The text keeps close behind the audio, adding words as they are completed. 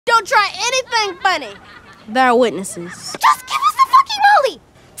don't try anything funny. There are witnesses. Just give us the fucking molly!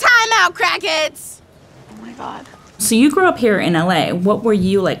 Time out, crackheads! Oh my God. So you grew up here in LA. What were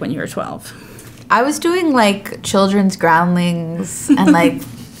you like when you were 12? I was doing like children's groundlings and like,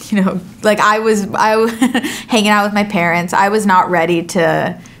 you know, like I was hanging out with my parents. I was not ready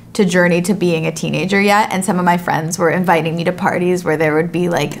to journey to being a teenager yet, and some of my friends were inviting me to parties where there would be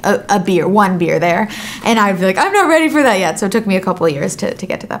like one beer there, and I'd be like, I'm not ready for that yet. So it took me a couple of years to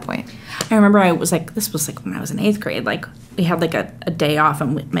get to that point. I remember this was like when I was in 8th grade, like we had like a day off,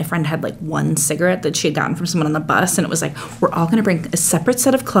 and my friend had like one cigarette that she had gotten from someone on the bus, and it was like, we're all gonna bring a separate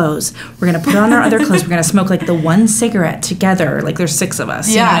set of clothes, we're gonna put on our other clothes, we're gonna smoke like the one cigarette together, like there's 6 of us,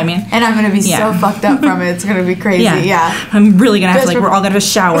 you know what I mean? And I'm gonna be so fucked up from it, it's gonna be crazy. Yeah. I'm really gonna have to, like, we're all gonna have a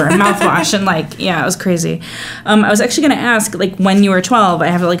shower and mouthwash, and like, yeah, it was crazy. I was actually gonna ask, like, when you were 12, I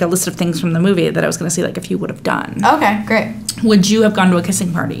have like a list of things from the movie that I was gonna see, like, if you would have done. Okay, great. Would you have gone to a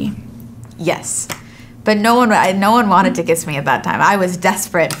kissing party? Yes. But no one wanted to kiss me at that time. I was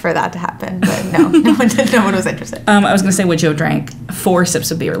desperate for that to happen, but no one was interested. I was gonna say, would you have drank 4 sips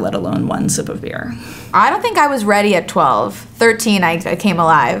of beer, let alone 1 sip of beer? I don't think I was ready at 12. 13, I came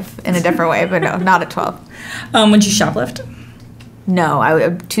alive in a different way, but no, not at 12. Would you shoplift? No,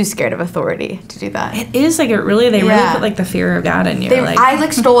 I'm too scared of authority to do that. It is like they really put like the fear of God in you. I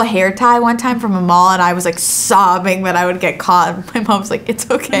stole a hair tie one time from a mall, and I was like sobbing that I would get caught. My mom's like, "It's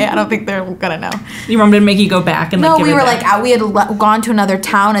okay. I don't think they're gonna know." Your mom didn't make you go back and no, give we it were back? like we had gone to another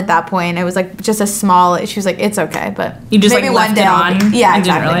town at that point. It was like just a small. She was like, "It's okay," but you just maybe like one left day it on. Yeah, and exactly.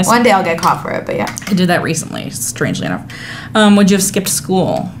 Didn't realize? One day I'll get caught for it, but yeah. I did that recently, strangely enough. Would you have skipped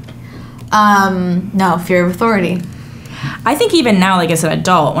school? No, fear of authority. I think even now, like as an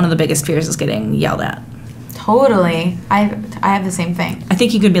adult, one of the biggest fears is getting yelled at. Totally. I have the same thing. I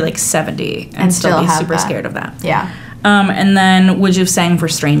think you could be like 70 and still be super scared of that. Yeah. And then would you have sang for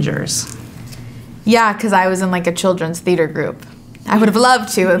strangers? Yeah, because I was in like a children's theater group. I would have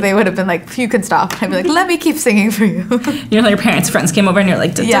loved to. They would have been like, you can stop. I'd be like, let me keep singing for you. You know, like your parents' friends came over and you're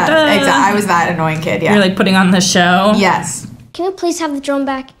like, da, yeah, da, da. Exactly. I was that annoying kid, yeah. You're like putting on the show? Yes. Can we please have the drum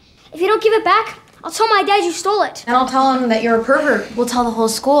back? If you don't give it back, I'll tell my dad you stole it. And I'll tell him that you're a pervert. We'll tell the whole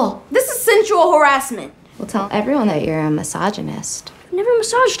school. This is sensual harassment. We'll tell everyone that you're a misogynist. I've never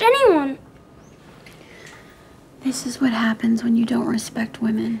massaged anyone. This is what happens when you don't respect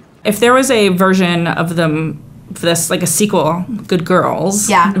women. If there was a version of them, this like a sequel, Good Girls,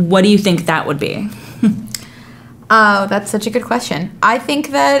 what do you think that would be? Oh, that's such a good question. I think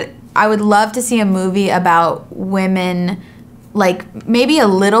that I would love to see a movie about women, like maybe a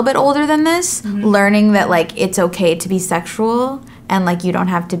little bit older than this, learning that like it's okay to be sexual and like you don't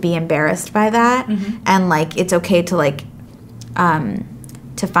have to be embarrassed by that, and like it's okay to like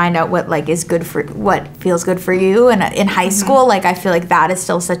to find out what like is good for what feels good for you. And in high school, like I feel like that is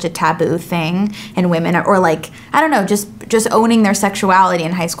still such a taboo thing in women, or like I don't know, just owning their sexuality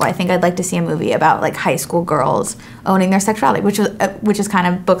in high school. I think I'd like to see a movie about like high school girls owning their sexuality, which is kind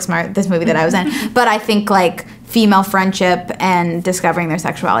of Booksmart, this movie that I was in. But I think like female friendship and discovering their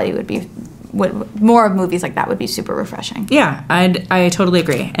sexuality more of movies like that would be super refreshing. Yeah, I totally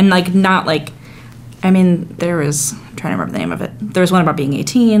agree. And like not like, I mean, I'm trying to remember the name of it. There was one about being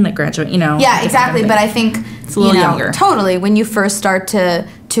 18, like graduate, you know. Yeah, exactly. But I think it's a little younger. Totally. When you first start to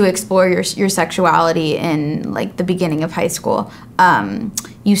explore your sexuality in like the beginning of high school,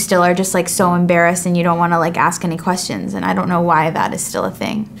 you still are just like so embarrassed and you don't want to like ask any questions. And I don't know why that is still a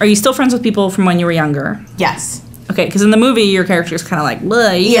thing. Are you still friends with people from when you were younger? Yes. Okay, because in the movie your character is kind of like,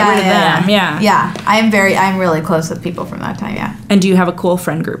 you get rid of them. Yeah. I'm really close with people from that time. Yeah. And do you have a cool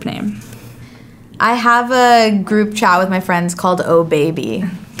friend group name? I have a group chat with my friends called Oh Baby.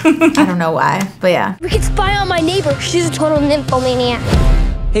 I don't know why, but yeah. We could spy on my neighbor. She's a total nymphomaniac.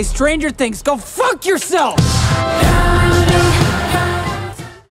 Hey, Stranger Things, go fuck yourself!